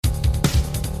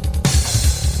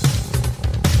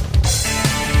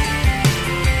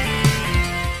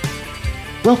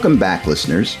Welcome back,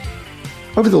 listeners.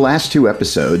 Over the last 2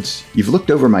 episodes, you've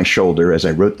looked over my shoulder as I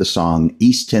wrote the song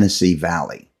East Tennessee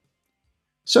Valley.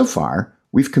 So far,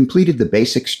 we've completed the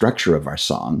basic structure of our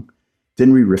song,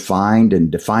 then we refined and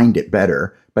defined it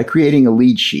better by creating a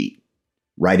lead sheet,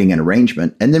 writing an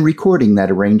arrangement, and then recording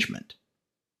that arrangement.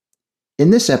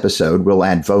 In this episode, we'll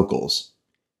add vocals,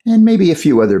 and maybe a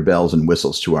few other bells and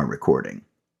whistles to our recording.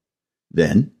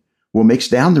 Then, we'll mix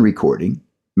down the recording,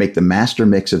 make the master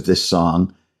mix of this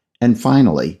song, and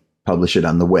finally, publish it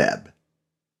on the web.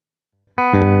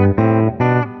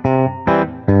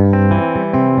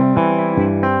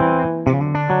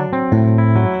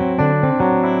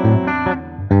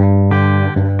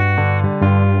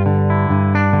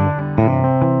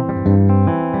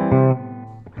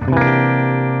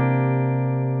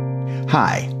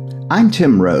 Hi, I'm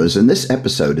Tim Rose, and this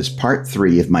episode is part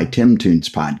 3 of my Tim Tunes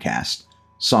podcast,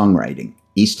 Songwriting,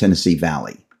 East Tennessee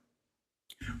Valley,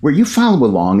 where you follow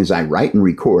along as I write and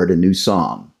record a new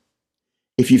song.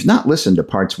 If you've not listened to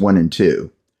parts 1 and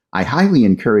 2, I highly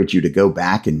encourage you to go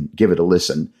back and give it a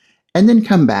listen, and then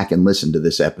come back and listen to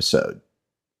this episode.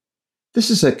 This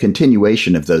is a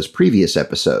continuation of those previous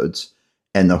episodes,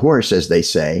 and the horse, as they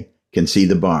say, can see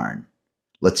the barn.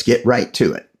 Let's get right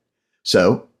to it.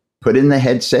 So, put in the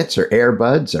headsets or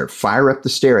earbuds or fire up the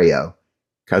stereo,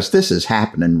 because this is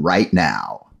happening right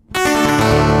now.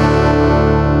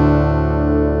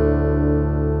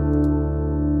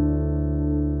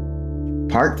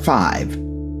 Part 5,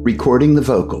 Recording the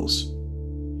Vocals.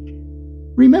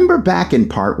 Remember back in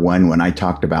Part 1 when I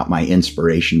talked about my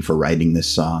inspiration for writing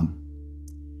this song?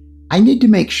 I need to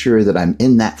make sure that I'm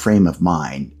in that frame of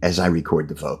mind as I record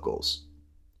the vocals.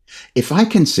 If I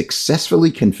can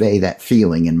successfully convey that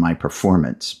feeling in my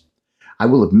performance, I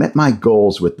will have met my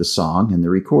goals with the song and the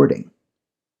recording.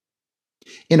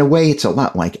 In a way, it's a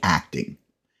lot like acting.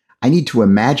 I need to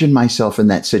imagine myself in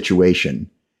that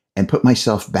situation and put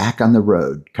myself back on the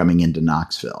road coming into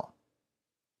Knoxville.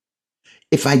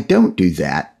 If I don't do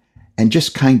that and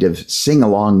just kind of sing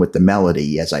along with the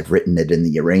melody as I've written it in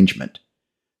the arrangement,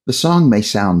 the song may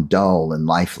sound dull and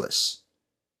lifeless.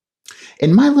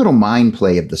 In my little mind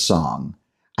play of the song,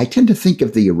 I tend to think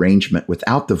of the arrangement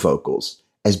without the vocals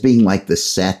as being like the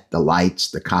set, the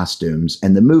lights, the costumes,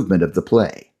 and the movement of the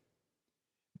play.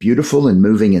 Beautiful and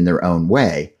moving in their own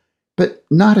way, but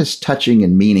not as touching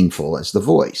and meaningful as the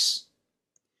voice.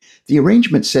 The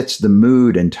arrangement sets the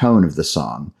mood and tone of the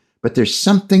song, but there's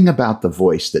something about the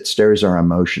voice that stirs our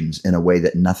emotions in a way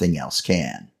that nothing else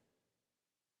can.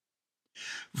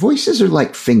 Voices are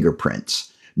like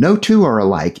fingerprints. No two are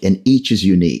alike, and each is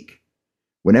unique.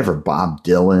 Whenever Bob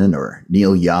Dylan or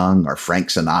Neil Young or Frank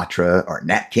Sinatra or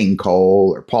Nat King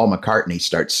Cole or Paul McCartney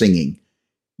start singing,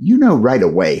 you know right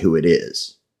away who it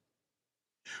is.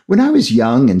 When I was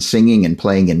young and singing and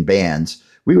playing in bands,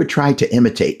 we would try to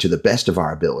imitate to the best of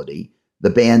our ability the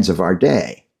bands of our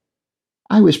day.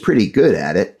 I was pretty good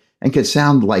at it and could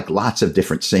sound like lots of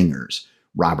different singers: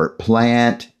 Robert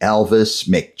Plant, Elvis,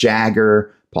 Mick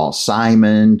Jagger, Paul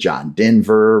Simon, John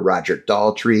Denver, Roger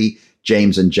Daltrey,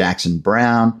 James and Jackson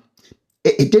Brown.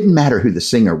 It didn't matter who the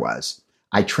singer was.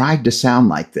 I tried to sound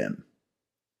like them.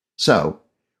 So,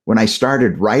 when I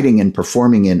started writing and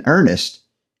performing in earnest,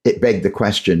 it begged the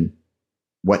question,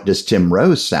 what does Tim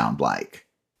Rose sound like?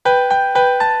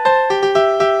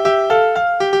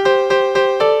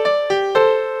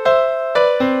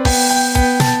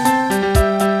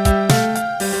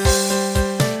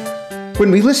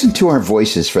 When we listen to our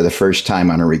voices for the first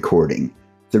time on a recording,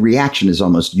 the reaction is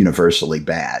almost universally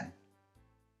bad.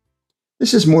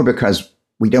 This is more because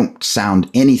we don't sound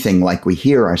anything like we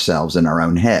hear ourselves in our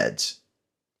own heads.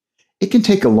 It can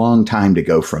take a long time to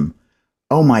go from,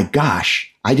 "Oh my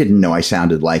gosh, I didn't know I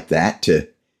sounded like that," to,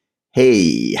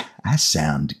 "Hey, I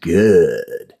sound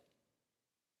good."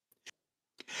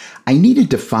 I needed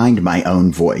to find my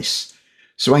own voice,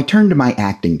 so I turned to my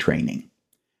acting training.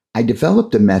 I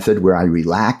developed a method where I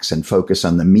relax and focus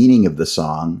on the meaning of the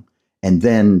song, and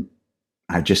then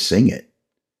I just sing it.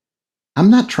 I'm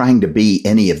not trying to be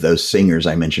any of those singers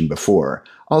I mentioned before,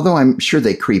 although I'm sure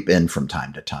they creep in from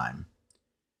time to time.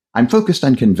 I'm focused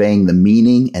on conveying the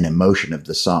meaning and emotion of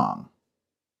the song.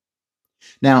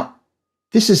 Now,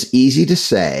 this is easy to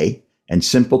say and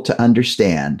simple to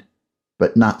understand,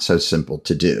 but not so simple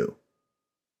to do.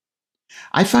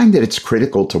 I find that it's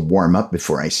critical to warm up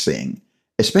before I sing,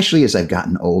 especially as I've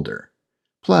gotten older.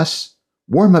 Plus,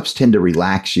 warm-ups tend to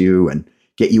relax you and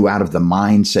get you out of the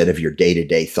mindset of your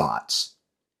day-to-day thoughts.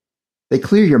 They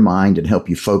clear your mind and help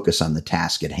you focus on the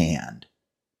task at hand.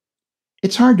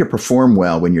 It's hard to perform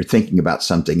well when you're thinking about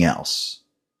something else.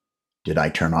 Did I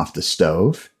turn off the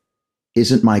stove?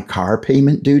 Isn't my car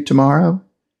payment due tomorrow?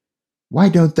 Why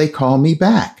don't they call me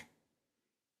back?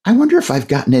 I wonder if I've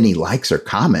gotten any likes or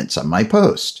comments on my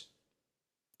post.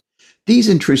 These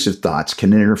intrusive thoughts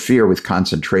can interfere with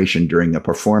concentration during a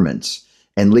performance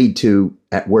and lead to,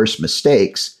 at worst,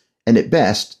 mistakes, and at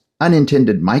best,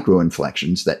 unintended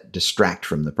micro-inflections that distract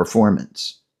from the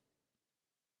performance.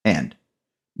 And,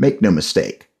 make no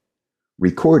mistake,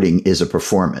 recording is a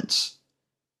performance.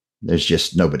 There's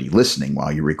just nobody listening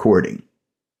while you're recording.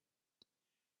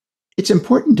 It's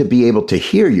important to be able to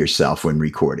hear yourself when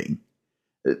recording.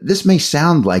 This may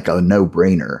sound like a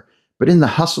no-brainer, but in the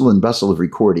hustle and bustle of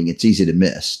recording, it's easy to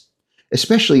miss,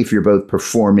 especially if you're both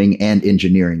performing and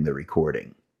engineering the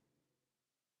recording.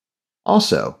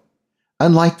 Also,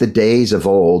 unlike the days of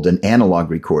old and analog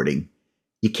recording,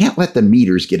 you can't let the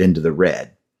meters get into the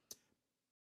red.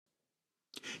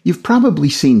 You've probably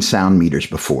seen sound meters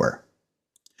before.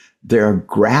 There are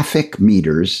graphic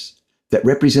meters that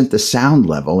represent the sound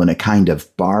level in a kind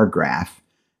of bar graph,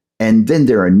 and then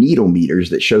there are needle meters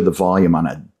that show the volume on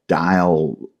a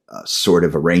dial sort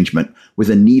of arrangement with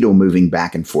a needle moving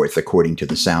back and forth according to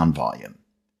the sound volume.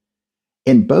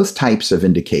 In both types of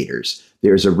indicators,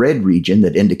 there's a red region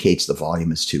that indicates the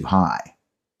volume is too high.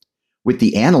 With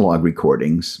the analog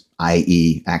recordings,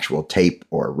 i.e. actual tape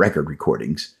or record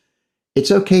recordings,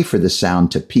 it's okay for the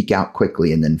sound to peak out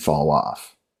quickly and then fall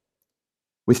off.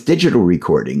 With digital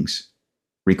recordings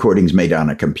made on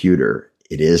a computer,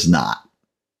 it is not.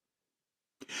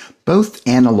 Both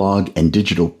analog and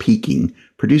digital peaking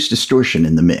produce distortion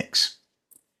in the mix.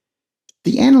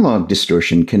 The analog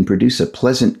distortion can produce a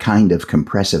pleasant kind of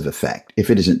compressive effect if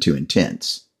it isn't too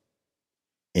intense.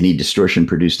 Any distortion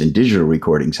produced in digital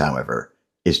recordings, however,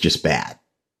 is just bad.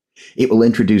 It will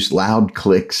introduce loud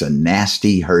clicks and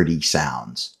nasty, hurty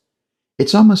sounds.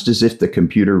 It's almost as if the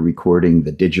computer recording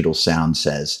the digital sound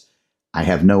says, "I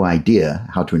have no idea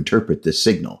how to interpret this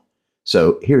signal,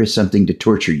 so here is something to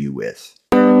torture you with."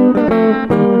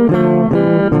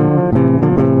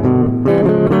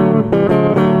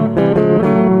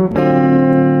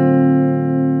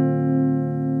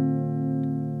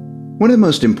 One of the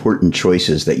most important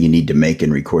choices that you need to make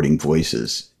in recording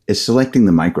voices is selecting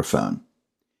the microphone.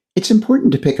 It's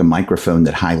important to pick a microphone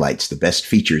that highlights the best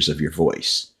features of your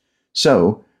voice.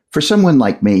 So, for someone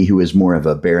like me who is more of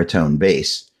a baritone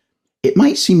bass, it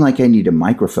might seem like I need a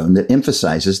microphone that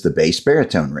emphasizes the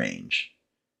bass-baritone range.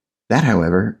 That,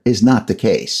 however, is not the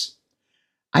case.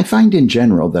 I find in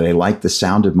general that I like the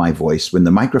sound of my voice when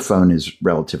the microphone is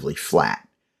relatively flat.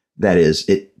 That is,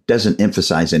 it doesn't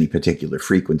emphasize any particular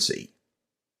frequency.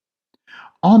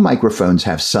 All microphones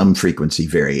have some frequency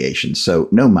variation, so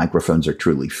no microphones are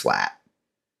truly flat.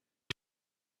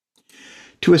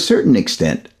 To a certain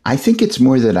extent, I think it's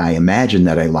more that I imagine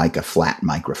that I like a flat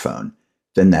microphone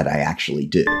than that I actually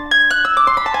do.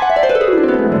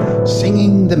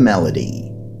 Singing the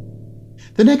melody.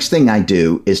 The next thing I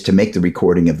do is to make the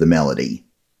recording of the melody.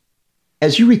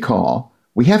 As you recall,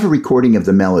 we have a recording of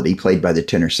the melody played by the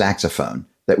tenor saxophone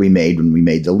that we made when we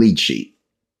made the lead sheet.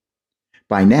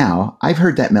 By now, I've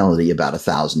heard that melody about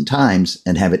 1,000 times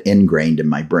and have it ingrained in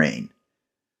my brain.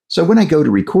 So when I go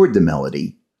to record the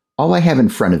melody, all I have in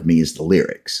front of me is the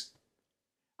lyrics.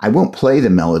 I won't play the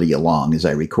melody along as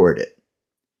I record it.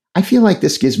 I feel like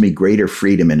this gives me greater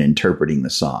freedom in interpreting the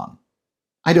song.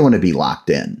 I don't want to be locked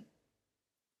in.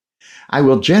 I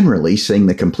will generally sing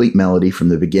the complete melody from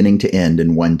the beginning to end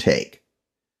in one take.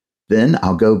 Then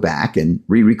I'll go back and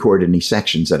re-record any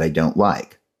sections that I don't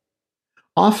like.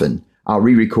 Often, I'll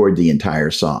re-record the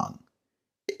entire song.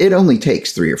 It only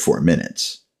takes 3 or 4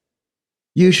 minutes.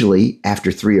 Usually,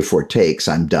 after 3 or 4 takes,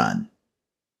 I'm done.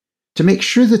 To make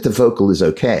sure that the vocal is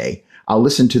okay, I'll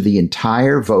listen to the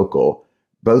entire vocal,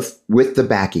 both with the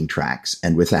backing tracks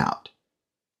and without.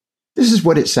 This is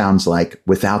what it sounds like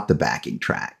without the backing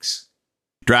tracks.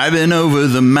 Driving over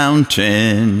the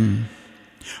mountain,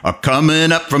 or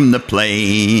coming up from the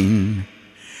plain,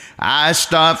 I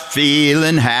start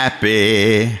feeling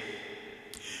happy.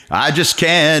 I just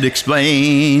can't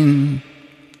explain.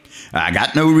 I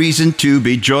got no reason to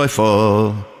be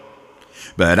joyful,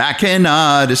 but I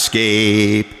cannot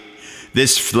escape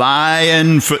this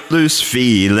flying footloose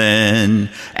feeling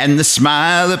and the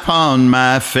smile upon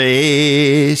my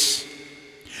face.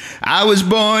 I was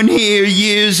born here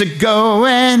years ago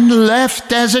and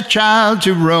left as a child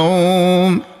to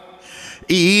roam.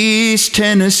 East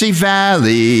Tennessee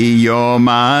Valley, you're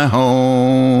my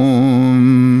home.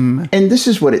 And this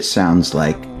is what it sounds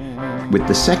like with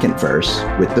the second verse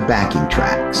with the backing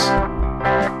tracks.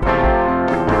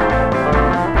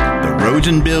 The roads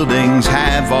and buildings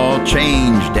have all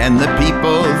changed, and the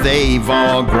people, they've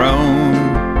all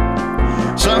grown.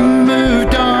 Some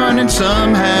moved on and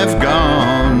some have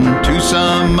gone to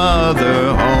some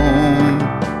other home.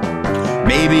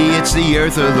 Maybe it's the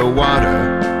earth or the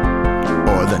water,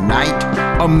 or the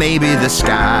night, or maybe the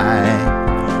sky,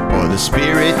 or the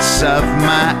spirits of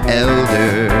my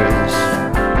elders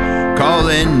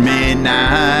calling me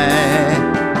nigh.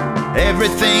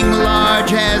 Everything large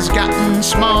has gotten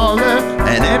smaller,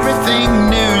 and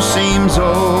everything new seems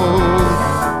old.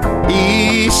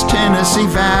 East Tennessee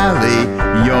Valley,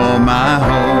 you're my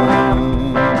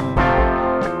home.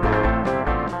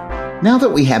 Now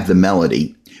that we have the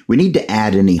melody, we need to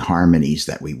add any harmonies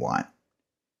that we want.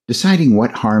 Deciding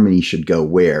what harmony should go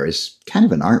where is kind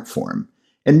of an art form,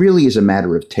 and really is a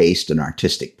matter of taste and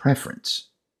artistic preference.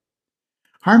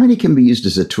 Harmony can be used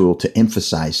as a tool to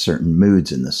emphasize certain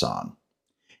moods in the song.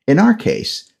 In our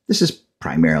case, this is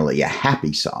primarily a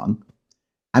happy song.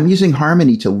 I'm using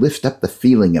harmony to lift up the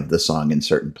feeling of the song in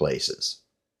certain places.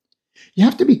 You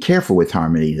have to be careful with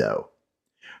harmony, though.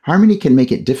 Harmony can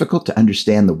make it difficult to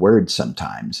understand the words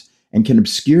sometimes, and can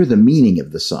obscure the meaning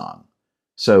of the song.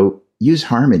 So use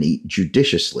harmony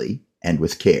judiciously and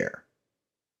with care.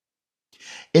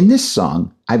 In this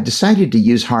song, I've decided to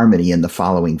use harmony in the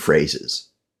following phrases.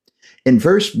 In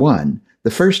verse 1,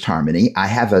 the first harmony, I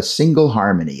have a single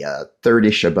harmony, a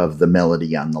thirdish above the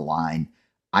melody on the line,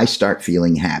 I start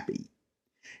feeling happy.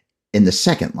 In the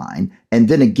second line, and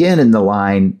then again in the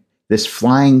line, this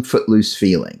flying footloose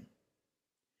feeling.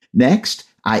 Next,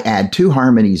 I add 2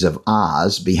 harmonies of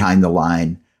ahs behind the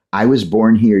line, I was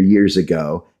born here years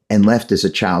ago and left as a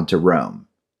child to roam.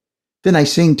 Then I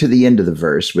sing to the end of the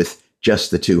verse with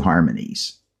just the 2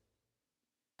 harmonies.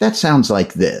 That sounds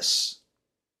like this.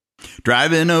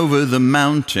 Driving over the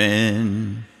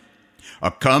mountain,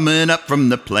 or coming up from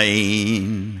the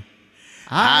plain,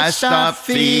 I start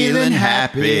feeling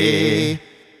happy.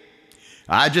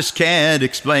 I just can't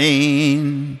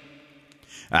explain.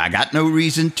 I got no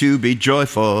reason to be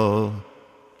joyful,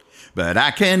 but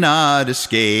I cannot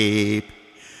escape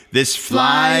this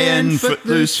flying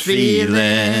footloose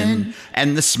feeling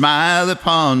and the smile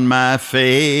upon my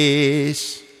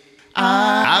face.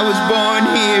 I was born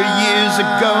here years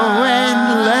ago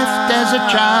and left as a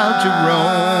child to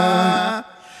roam.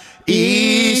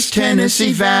 East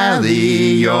Tennessee Valley,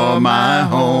 you're my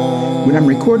home. When I'm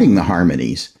recording the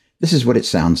harmonies, this is what it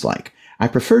sounds like. I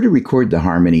prefer to record the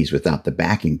harmonies without the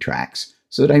backing tracks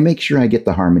so that I make sure I get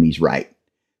the harmonies right.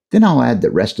 Then I'll add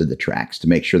the rest of the tracks to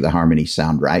make sure the harmonies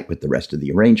sound right with the rest of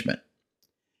the arrangement.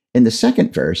 In the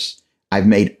second verse, I've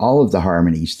made all of the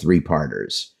harmonies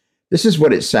 3-parters. This is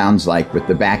what it sounds like with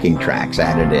the backing tracks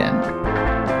added in.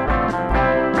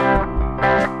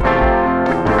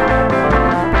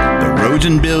 The roads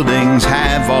and buildings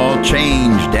have all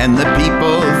changed, and the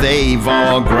people, they've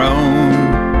all grown.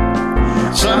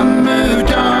 Some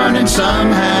moved on and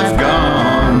some have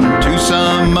gone to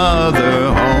some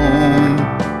other home.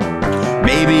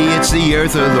 Maybe it's the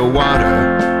earth or the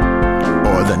water,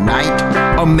 or the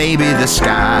night, or maybe the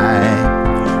sky,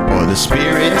 or the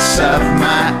spirits of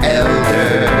my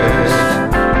elders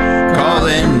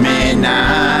calling me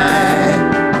nigh.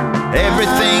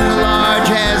 Everything large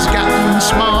has gotten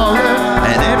smaller,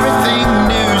 and everything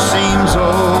new seems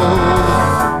old.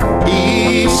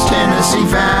 East Tennessee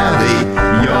Valley,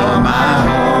 you're my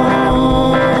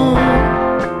home.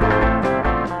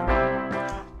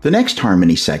 The next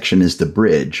harmony section is the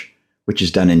bridge, which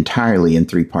is done entirely in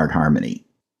 3-part harmony.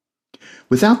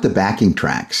 Without the backing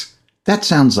tracks, that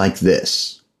sounds like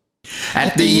this.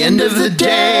 At the end of the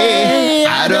day,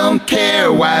 I don't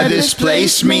care why this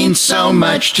place means so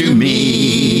much to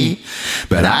me,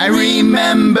 but I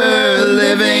remember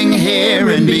living here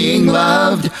and being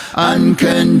loved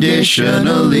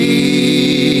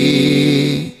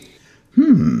unconditionally.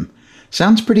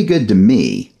 Sounds pretty good to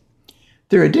me.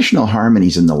 There are additional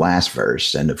harmonies in the last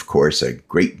verse, and of course a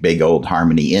great big old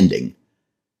harmony ending,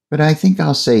 but I think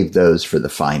I'll save those for the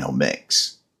final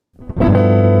mix.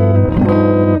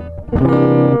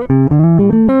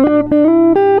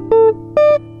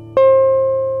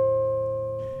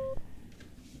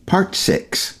 Part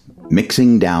 6.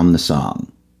 Mixing down the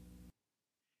song.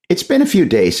 It's been a few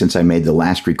days since I made the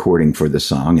last recording for the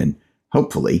song, and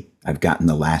hopefully I've gotten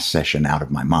the last session out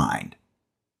of my mind.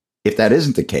 If that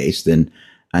isn't the case, then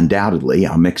undoubtedly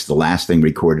I'll mix the last thing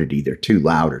recorded either too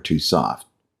loud or too soft.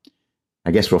 I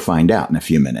guess we'll find out in a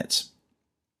few minutes.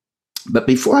 But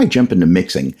before I jump into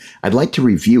mixing, I'd like to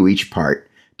review each part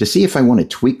to see if I want to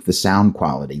tweak the sound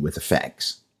quality with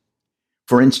effects.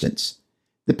 For instance,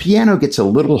 the piano gets a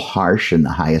little harsh in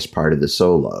the highest part of the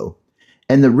solo,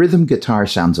 and the rhythm guitar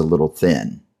sounds a little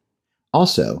thin.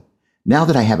 Also, now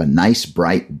that I have a nice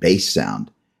bright bass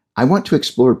sound, I want to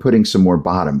explore putting some more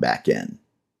bottom back in.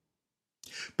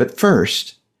 But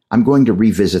first, I'm going to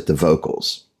revisit the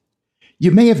vocals. You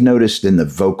may have noticed in the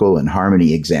vocal and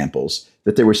harmony examples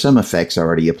that there were some effects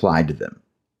already applied to them.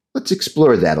 Let's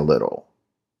explore that a little.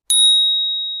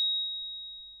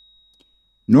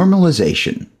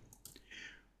 Normalization.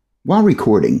 While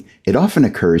recording, it often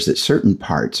occurs that certain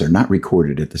parts are not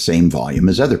recorded at the same volume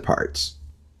as other parts.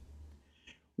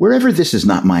 Wherever this is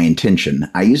not my intention,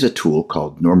 I use a tool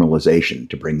called normalization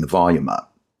to bring the volume up.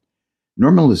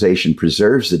 Normalization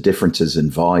preserves the differences in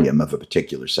volume of a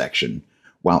particular section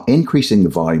while increasing the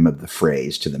volume of the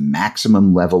phrase to the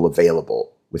maximum level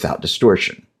available without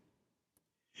distortion.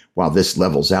 While this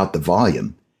levels out the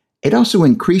volume, it also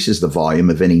increases the volume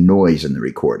of any noise in the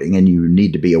recording, and you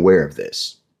need to be aware of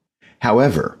this.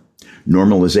 However,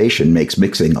 normalization makes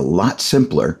mixing a lot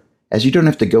simpler, as you don't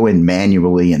have to go in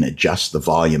manually and adjust the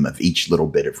volume of each little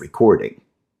bit of recording.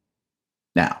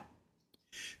 Now,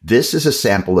 this is a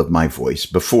sample of my voice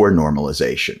before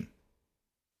normalization.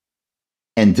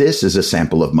 And this is a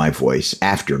sample of my voice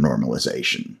after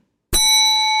normalization.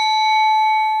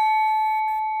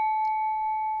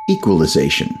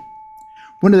 Equalization.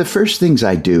 One of the first things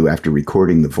I do after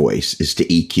recording the voice is to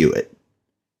EQ it.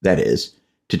 That is,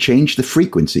 to change the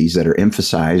frequencies that are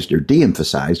emphasized or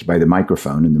de-emphasized by the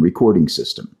microphone in the recording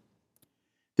system.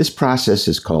 This process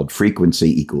is called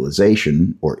frequency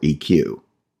equalization, or EQ.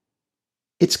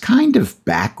 It's kind of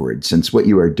backward, since what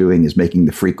you are doing is making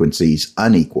the frequencies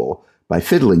unequal by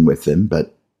fiddling with them,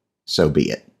 but so be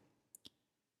it.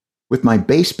 With my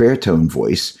bass baritone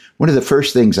voice, one of the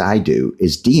first things I do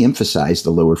is de-emphasize the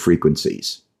lower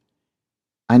frequencies.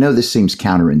 I know this seems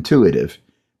counterintuitive,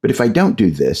 but if I don't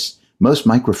do this, most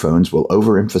microphones will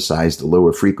overemphasize the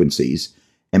lower frequencies,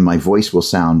 and my voice will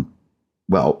sound,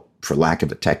 well, for lack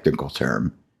of a technical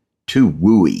term, too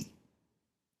wooey.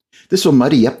 This will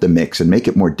muddy up the mix and make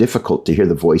it more difficult to hear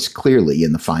the voice clearly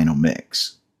in the final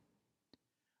mix.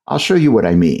 I'll show you what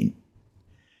I mean.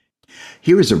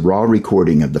 Here is a raw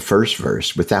recording of the first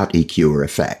verse without EQ or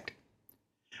effect.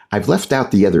 I've left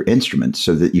out the other instruments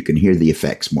so that you can hear the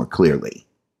effects more clearly.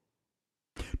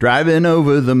 Driving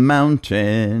over the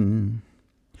mountain,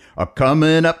 or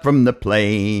coming up from the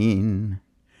plain,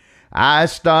 I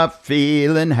start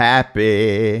feeling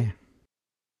happy.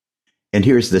 And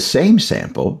here's the same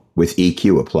sample with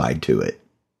EQ applied to it.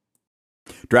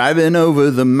 Driving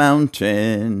over the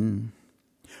mountain,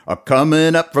 or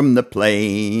coming up from the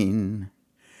plain,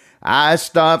 I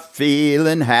start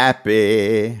feeling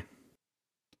happy.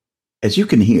 As you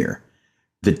can hear,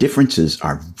 the differences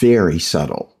are very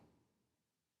subtle.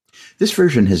 This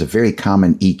version has a very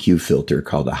common EQ filter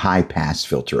called a high-pass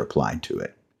filter applied to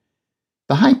it.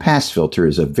 The high-pass filter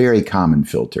is a very common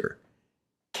filter.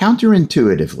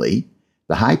 Counterintuitively,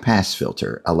 the high-pass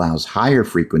filter allows higher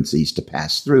frequencies to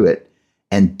pass through it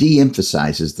and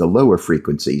de-emphasizes the lower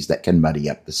frequencies that can muddy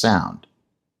up the sound.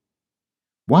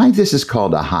 Why this is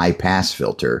called a high-pass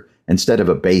filter instead of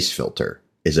a bass filter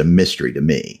is a mystery to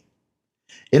me.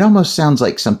 It almost sounds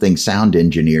like something sound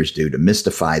engineers do to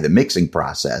mystify the mixing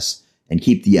process and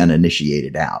keep the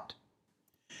uninitiated out.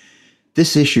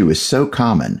 This issue is so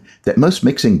common that most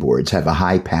mixing boards have a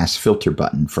high-pass filter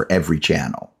button for every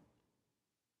channel.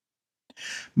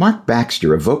 Mark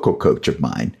Baxter, a vocal coach of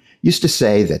mine, used to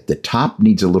say that the top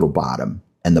needs a little bottom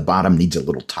and the bottom needs a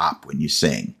little top when you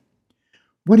sing.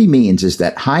 What he means is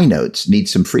that high notes need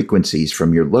some frequencies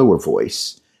from your lower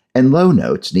voice, and low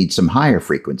notes need some higher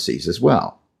frequencies as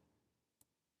well.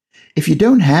 If you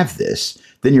don't have this,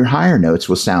 then your higher notes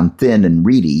will sound thin and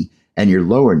reedy, and your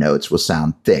lower notes will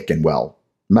sound thick and, well,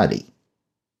 muddy.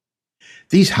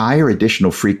 These higher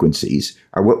additional frequencies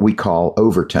are what we call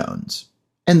overtones,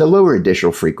 and the lower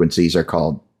additional frequencies are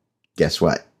called, guess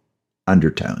what?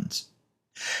 Undertones.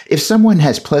 If someone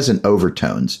has pleasant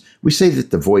overtones, we say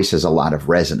that the voice has a lot of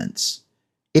resonance.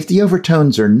 If the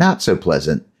overtones are not so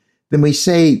pleasant, then we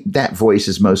say that voice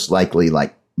is most likely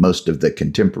like most of the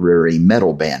contemporary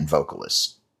metal band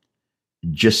vocalists.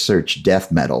 Just search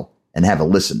death metal and have a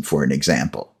listen for an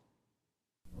example.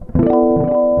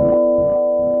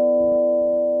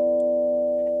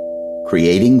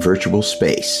 Creating virtual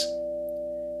space.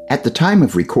 At the time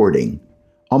of recording,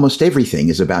 almost everything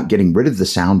is about getting rid of the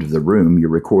sound of the room you're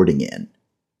recording in.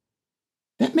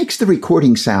 That makes the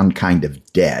recording sound kind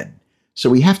of dead, so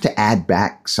we have to add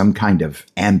back some kind of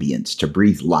ambience to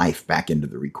breathe life back into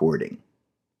the recording.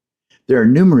 There are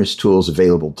numerous tools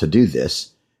available to do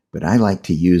this, but I like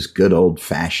to use good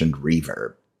old-fashioned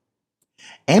reverb.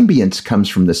 Ambience comes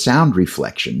from the sound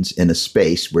reflections in a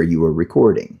space where you are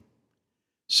recording.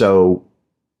 So,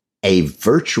 a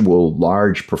virtual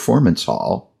large performance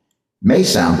hall may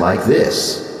sound like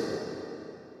this.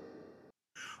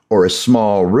 Or a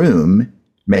small room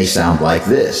may sound like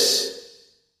this.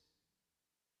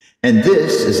 And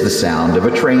this is the sound of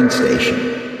a train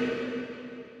station.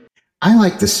 I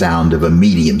like the sound of a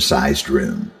medium-sized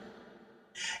room,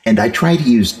 and I try to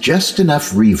use just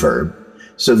enough reverb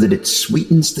so that it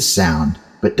sweetens the sound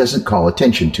but doesn't call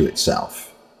attention to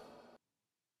itself.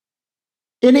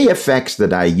 Any effects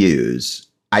that I use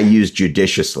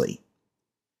judiciously.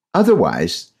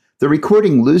 Otherwise, the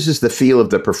recording loses the feel of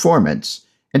the performance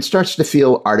and starts to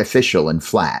feel artificial and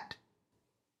flat.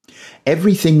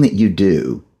 Everything that you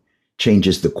do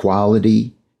changes the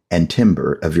quality and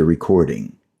timbre of your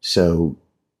recording, so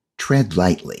tread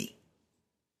lightly.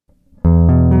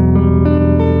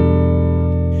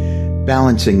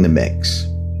 Balancing the mix.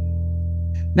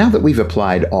 Now that we've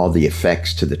applied all the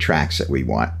effects to the tracks that we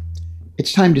want,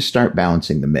 it's time to start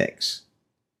balancing the mix.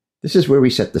 This is where we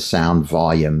set the sound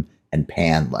volume and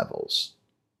pan levels.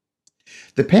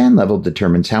 The pan level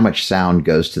determines how much sound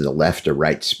goes to the left or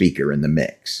right speaker in the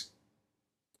mix.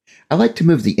 I like to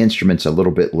move the instruments a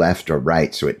little bit left or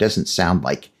right so it doesn't sound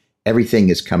like everything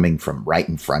is coming from right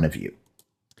in front of you.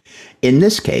 In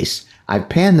this case, I've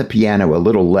panned the piano a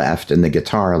little left and the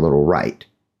guitar a little right.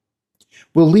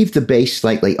 We'll leave the bass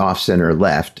slightly off-center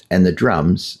left and the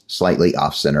drums slightly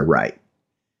off-center right.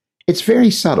 It's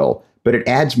very subtle, but it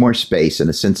adds more space and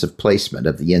a sense of placement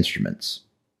of the instruments.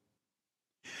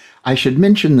 I should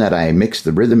mention that I mix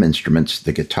the rhythm instruments,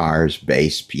 the guitars,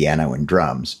 bass, piano, and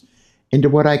drums, into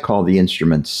what I call the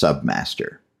instrument's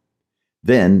submaster.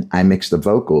 Then I mix the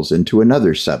vocals into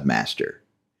another submaster.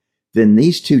 Then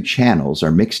these two channels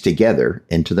are mixed together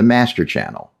into the master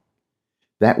channel.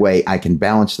 That way I can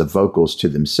balance the vocals to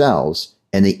themselves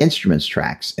and the instruments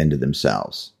tracks into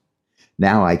themselves.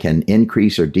 Now I can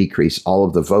increase or decrease all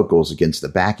of the vocals against the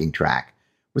backing track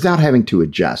without having to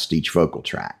adjust each vocal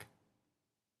track.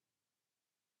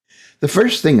 The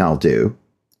first thing I'll do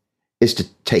is to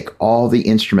take all the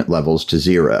instrument levels to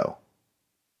 0.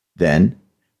 Then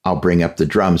I'll bring up the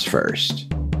drums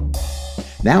first.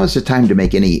 Now is the time to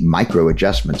make any micro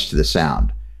adjustments to the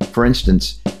sound. For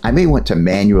instance, I may want to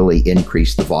manually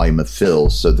increase the volume of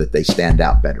fills so that they stand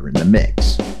out better in the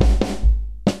mix.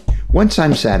 Once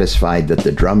I'm satisfied that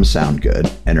the drums sound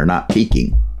good and are not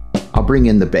peaking, I'll bring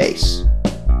in the bass.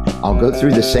 I'll go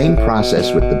through the same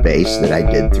process with the bass that I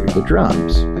did through the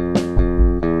drums.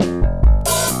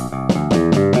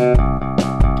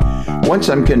 Once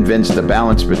I'm convinced the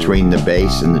balance between the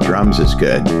bass and the drums is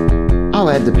good, I'll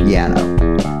add the piano.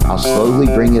 I'll slowly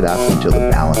bring it up until the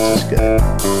balance is good.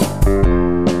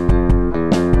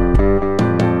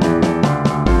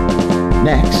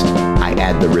 Next, I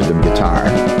add the rhythm guitar.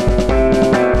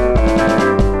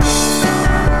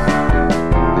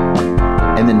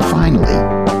 And then finally,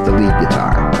 the lead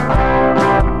guitar.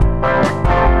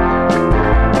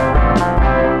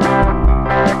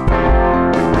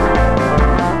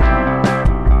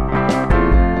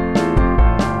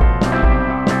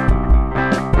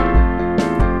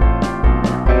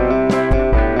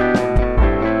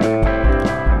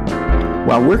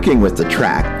 While working with the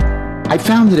track, I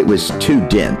found that it was too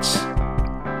dense.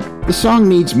 The song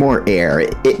needs more air,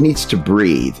 it needs to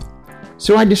breathe,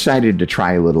 so I decided to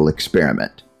try a little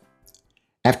experiment.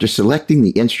 After selecting the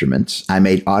instruments, I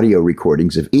made audio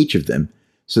recordings of each of them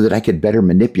so that I could better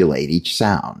manipulate each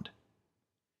sound.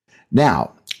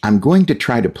 Now, I'm going to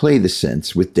try to play the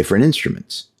synths with different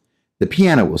instruments. The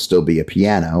piano will still be a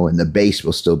piano, and the bass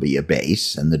will still be a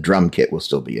bass, and the drum kit will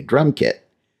still be a drum kit,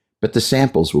 but the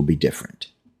samples will be different.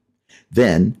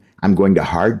 Then, I'm going to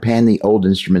hard pan the old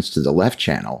instruments to the left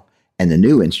channel and the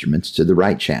new instruments to the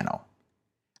right channel.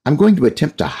 I'm going to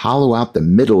attempt to hollow out the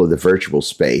middle of the virtual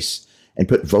space and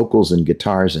put vocals and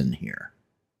guitars in here.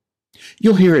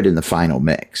 You'll hear it in the final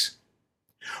mix.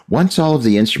 Once all of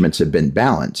the instruments have been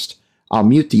balanced, I'll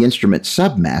mute the instrument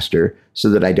submaster so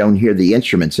that I don't hear the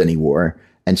instruments anymore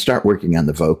and start working on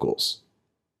the vocals.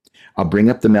 I'll bring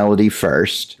up the melody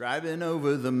first. Driving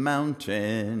over the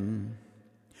mountain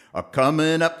or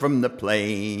coming up from the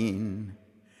plain,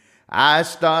 I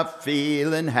start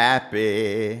feeling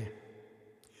happy.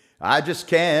 I just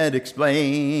can't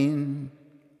explain.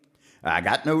 I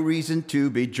got no reason to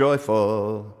be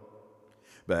joyful,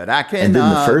 but I cannot And then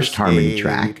the first harmony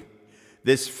track.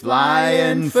 This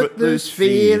flying footloose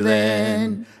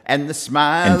feeling and the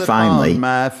smile And finally, upon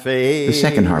my face. the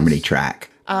second harmony track.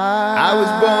 I was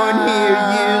born here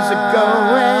years ago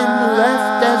and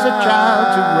left as a child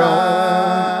to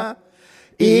roam.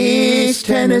 East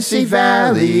Tennessee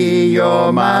Valley,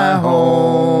 you're my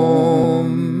home.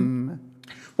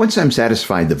 Once I'm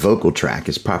satisfied the vocal track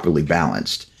is properly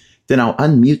balanced, then I'll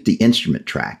unmute the instrument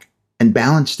track and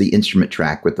balance the instrument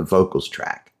track with the vocals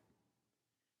track.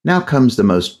 Now comes the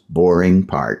most boring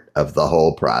part of the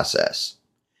whole process.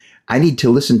 I need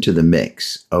to listen to the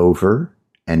mix over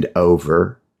and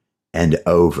over and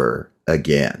over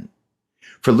again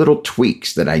for little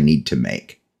tweaks that I need to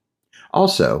make.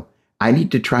 Also, I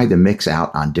need to try the mix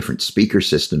out on different speaker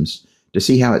systems to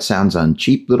see how it sounds on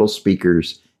cheap little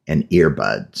speakers and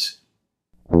earbuds.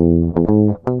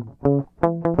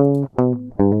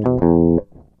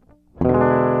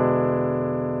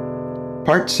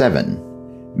 Part 7.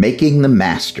 Making the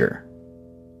master.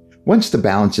 Once the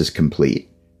balance is complete,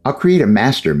 I'll create a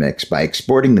master mix by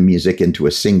exporting the music into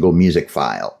a single music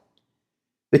file.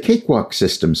 The Cakewalk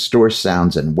system stores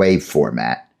sounds in WAV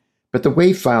format, but the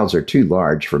WAV files are too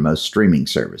large for most streaming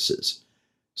services,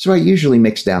 so I usually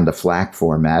mix down to FLAC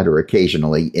format or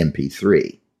occasionally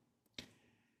MP3.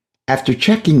 After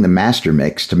checking the master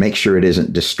mix to make sure it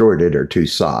isn't distorted or too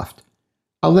soft,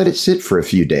 I'll let it sit for a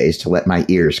few days to let my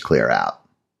ears clear out.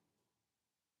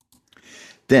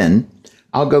 Then,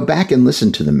 I'll go back and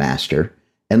listen to the master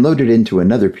and load it into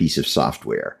another piece of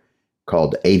software,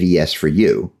 called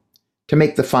AVS4U, to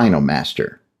make the final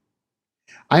master.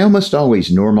 I almost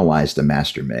always normalize the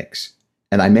master mix,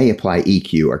 and I may apply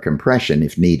EQ or compression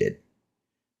if needed.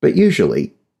 But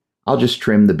usually, I'll just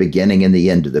trim the beginning and the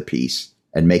end of the piece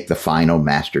and make the final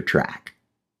master track.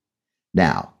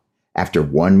 Now, after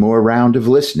one more round of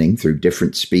listening through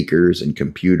different speakers and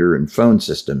computer and phone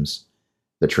systems,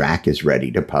 the track is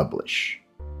ready to publish.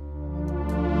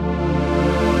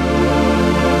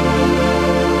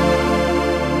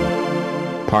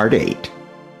 Part 8.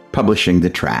 Publishing the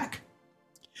track.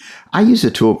 I use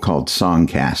a tool called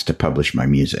Songcast to publish my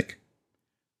music.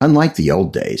 Unlike the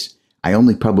old days, I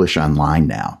only publish online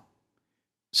now.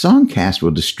 Songcast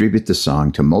will distribute the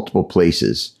song to multiple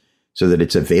places so that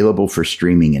it's available for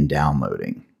streaming and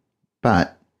downloading.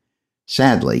 But,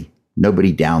 sadly,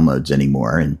 nobody downloads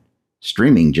anymore and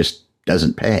streaming just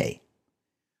doesn't pay.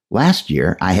 Last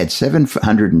year, I had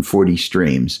 740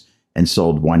 streams and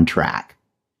sold one track.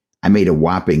 I made a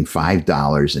whopping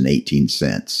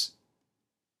 $5.18.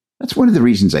 That's one of the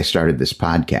reasons I started this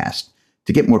podcast,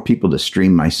 to get more people to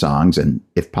stream my songs and,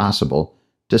 if possible,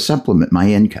 to supplement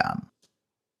my income.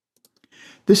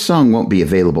 This song won't be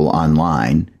available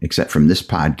online, except from this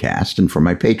podcast and for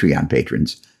my Patreon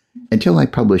patrons, until I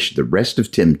publish the rest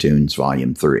of Tim Tunes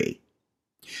Volume 3.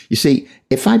 You see,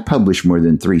 if I publish more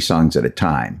than 3 songs at a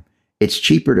time, it's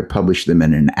cheaper to publish them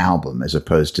in an album as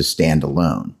opposed to stand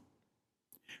alone.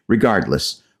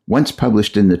 Regardless, once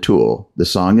published in the tool, the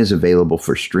song is available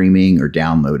for streaming or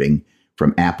downloading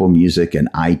from Apple Music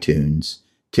and iTunes,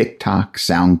 TikTok,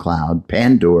 SoundCloud,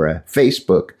 Pandora,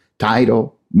 Facebook,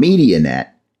 Tidal,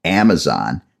 MediaNet,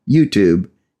 Amazon, YouTube,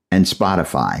 and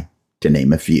Spotify, to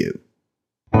name a few.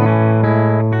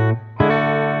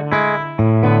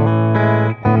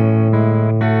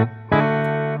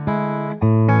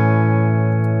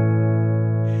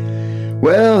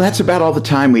 Well, that's about all the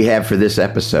time we have for this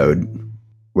episode.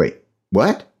 Wait,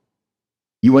 what?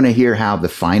 You want to hear how the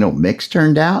final mix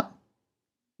turned out?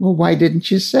 Well, why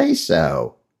didn't you say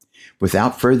so?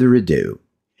 Without further ado,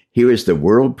 here is the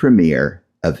world premiere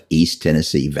of East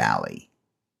Tennessee Valley.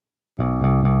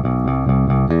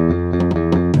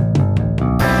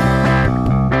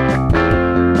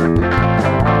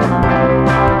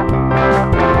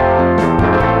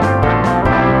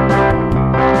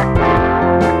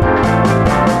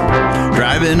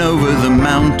 Driving over the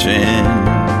mountain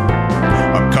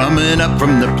or coming up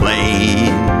from the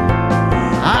plain,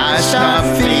 I start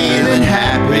feeling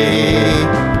happy.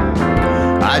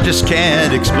 I just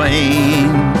can't explain.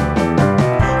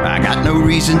 I got no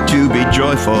reason to be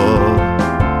joyful,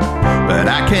 but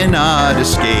I cannot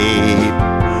escape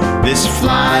this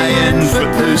flying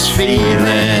footloose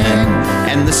feeling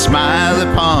and the smile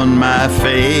upon my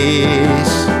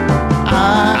face.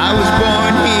 I was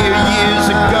born here years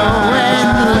ago and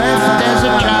left as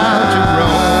a child to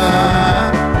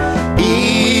roam.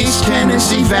 East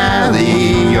Tennessee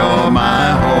Valley, you're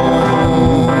my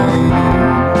home.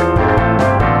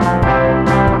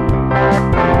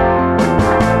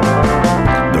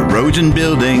 The roads and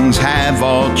buildings have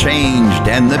all changed,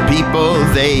 and the people,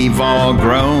 they've all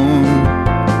grown.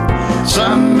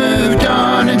 Some moved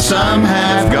on and some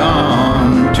have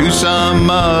gone to some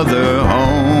other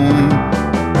home.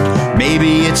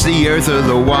 Maybe it's the earth or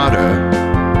the water,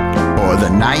 or the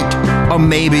night, or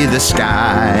maybe the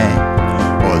sky,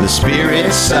 or the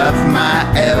spirits of my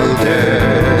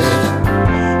elders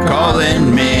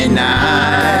calling me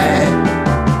nigh.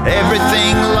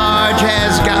 Everything large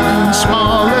has gotten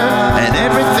smaller, and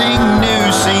everything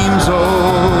new seems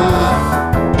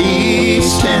old.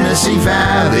 East Tennessee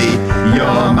Valley,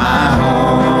 you're my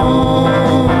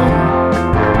home.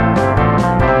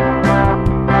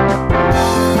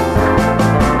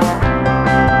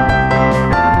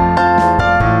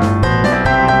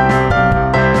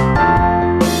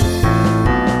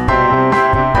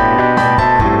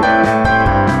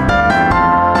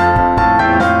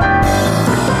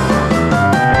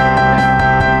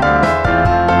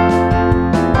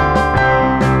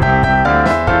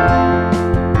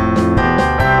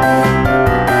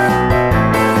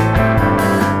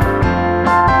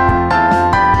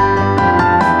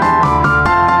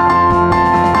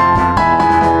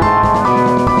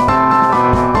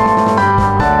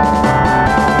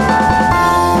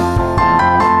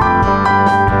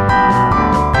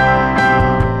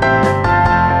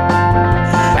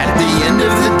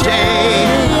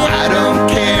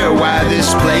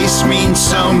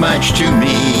 much to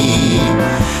me.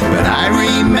 But I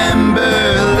remember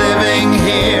living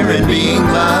here and being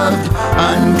loved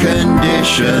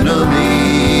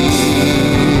unconditionally.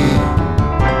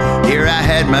 Here I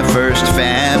had my first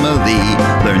family,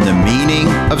 learned the meaning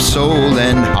of soul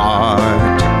and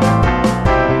heart,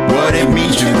 what it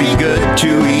means to be good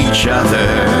to each other,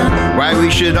 why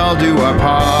we should all do our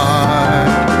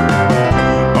part.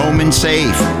 Home and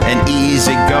safe and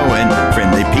easy going,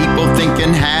 friendly people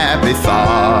thinking happy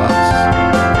thoughts.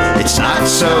 It's not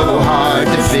so hard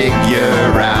to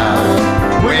figure out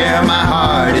where my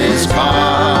heart is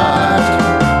caught.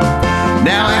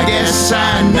 Now I guess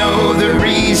I know the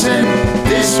reason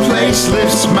this place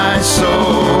lifts my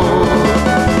soul.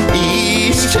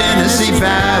 East Tennessee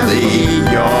Valley,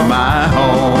 you're my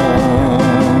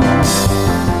home.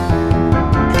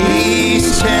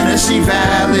 East Tennessee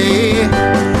Valley,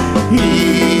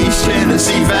 East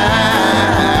Tennessee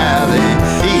Valley,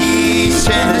 East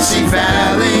Tennessee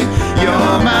Valley,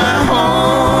 you're my home.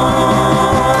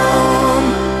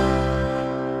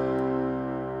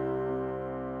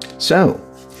 So,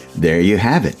 there you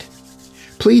have it.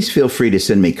 Please feel free to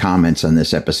send me comments on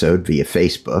this episode via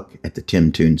Facebook at the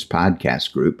Tim Tunes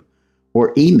Podcast group,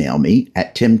 or email me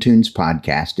at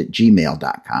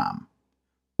timtunespodcast@gmail.com.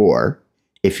 Or,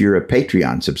 if you're a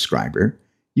Patreon subscriber,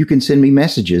 you can send me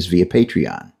messages via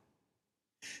Patreon.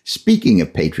 Speaking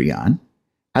of Patreon,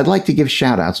 I'd like to give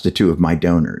shout-outs to two of my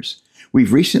donors.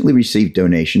 We've recently received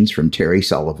donations from Terry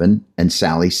Sullivan and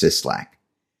Sally Sislak.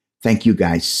 Thank you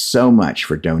guys so much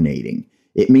for donating.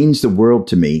 It means the world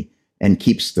to me and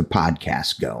keeps the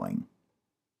podcast going.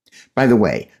 By the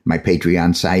way, my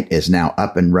Patreon site is now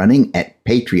up and running at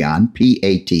Patreon,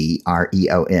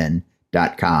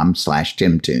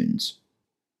 patreon.com/TimTunes.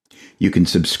 You can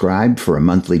subscribe for a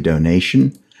monthly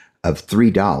donation of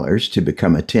 $3 to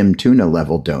become a Tim Tuna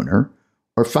level donor,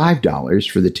 or $5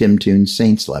 for the Tim Tunes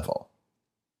Saints level.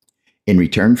 In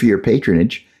return for your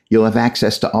patronage, you'll have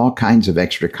access to all kinds of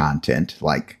extra content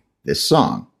like this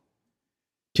song.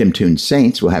 Tim Tunes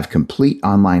Saints will have complete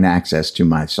online access to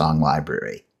my song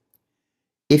library.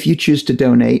 If you choose to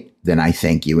donate, then I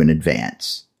thank you in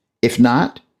advance. If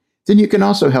not, then you can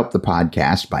also help the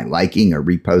podcast by liking or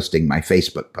reposting my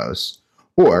Facebook posts,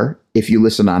 or if you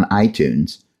listen on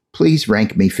iTunes, please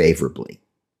rank me favorably.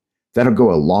 That'll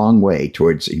go a long way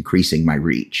towards increasing my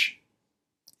reach.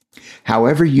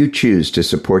 However you choose to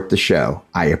support the show,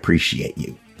 I appreciate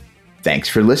you. Thanks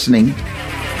for listening.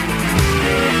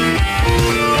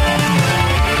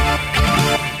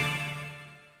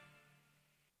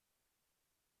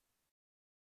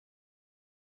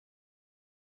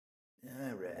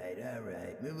 All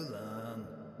right, move along.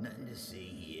 Nothing to see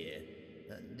here.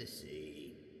 Nothing to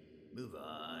see. Move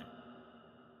on.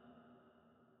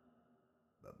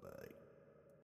 Bye-bye.